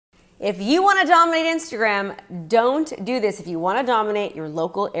If you want to dominate Instagram, don't do this if you want to dominate your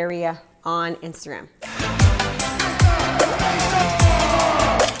local area on Instagram.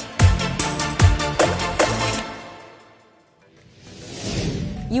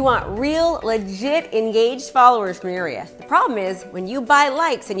 You want real, legit, engaged followers from your area. The problem is when you buy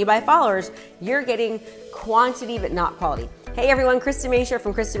likes and you buy followers, you're getting quantity but not quality. Hey everyone, Krista Mashore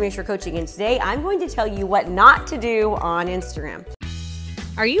from Krista Mashore Coaching, and today I'm going to tell you what not to do on Instagram.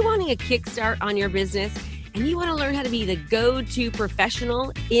 Are you wanting a kickstart on your business and you want to learn how to be the go-to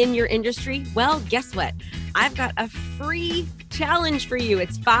professional in your industry? Well, guess what? I've got a free challenge for you.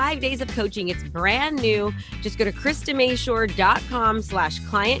 It's 5 days of coaching. It's brand new. Just go to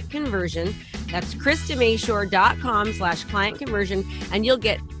KristaMashore.com/client conversion. That's KristaMashore.com/client conversion, and you'll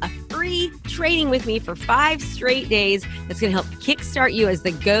get a free training with me for 5 straight days that's going to help kickstart you as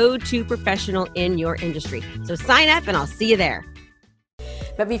the go-to professional in your industry. So sign up and I'll see you there.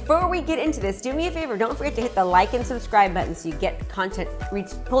 But before we get into this, do me a favor, don't forget to hit the like and subscribe button so you get content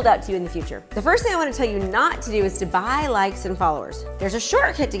pulled out to you in the future. The first thing I want to tell you not to do is to buy likes and followers. There's a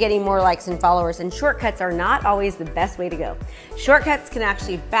shortcut to getting more likes and followers, and shortcuts are not always the best way to go. Shortcuts can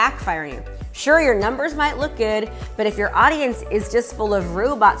actually backfire on you. Sure, your numbers might look good, but if your audience is just full of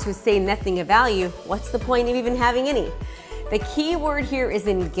robots who say nothing of value, what's the point of even having any? The key word here is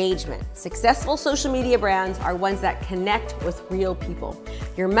engagement. Successful social media brands are ones that connect with real people.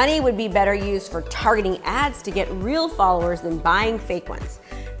 Your money would be better used for targeting ads to get real followers than buying fake ones.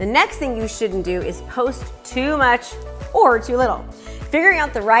 The next thing you shouldn't do is post too much or too little. Figuring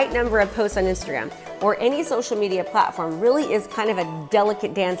out the right number of posts on Instagram or any social media platform really is kind of a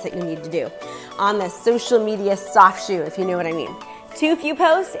delicate dance that you need to do on the social media soft shoe, if you know what I mean. Too few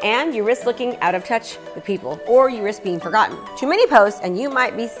posts and you risk looking out of touch with people, or you risk being forgotten. Too many posts and you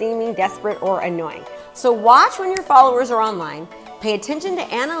might be seeming desperate or annoying. So watch when your followers are online, pay attention to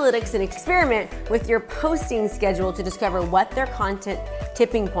analytics, and experiment with your posting schedule to discover what their content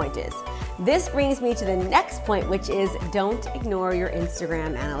tipping point is. This brings me to the next point, which is don't ignore your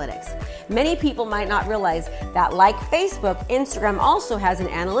Instagram analytics. Many people might not realize that, like Facebook, Instagram also has an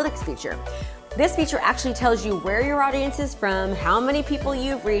analytics feature. This feature actually tells you where your audience is from, how many people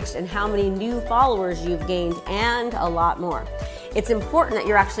you've reached, and how many new followers you've gained, and a lot more. It's important that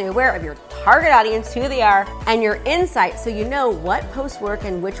you're actually aware of your target audience, who they are, and your insight so you know what posts work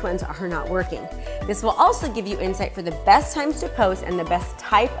and which ones are not working. This will also give you insight for the best times to post and the best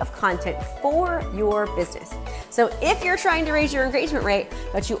type of content for your business. So if you're trying to raise your engagement rate,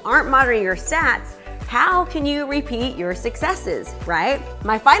 but you aren't monitoring your stats, how can you repeat your successes, right?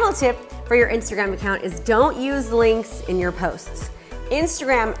 My final tip for your Instagram account is don't use links in your posts.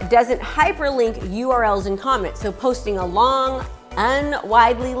 Instagram doesn't hyperlink URLs in comments, so posting a long,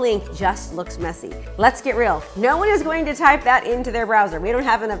 unwidely link just looks messy. Let's get real. No one is going to type that into their browser. We don't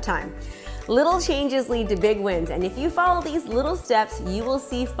have enough time. Little changes lead to big wins, and if you follow these little steps, you will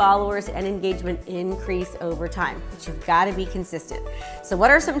see followers and engagement increase over time, but you've got to be consistent. So what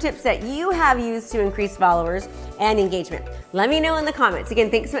are some tips that you have used to increase followers and engagement? Let me know in the comments.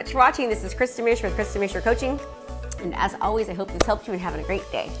 Again, thanks so much for watching. This is Krista Mashore with Krista Mashore Coaching, and as always, I hope this helped you and having a great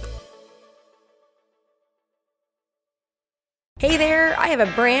day. Hey there, I have a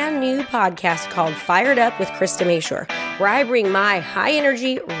brand new podcast called Fired Up with Krista Mashore, where I bring my high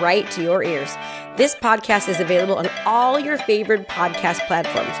energy right to your ears. This podcast is available on all your favorite podcast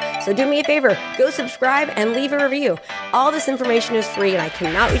platforms. So do me a favor, go subscribe and leave a review. All this information is free and I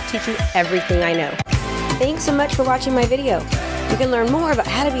cannot wait to teach you everything I know. Thanks so much for watching my video. You can learn more about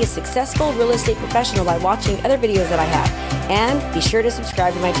how to be a successful real estate professional by watching other videos that I have. And be sure to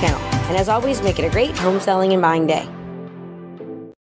subscribe to my channel. And as always, make it a great home selling and buying day.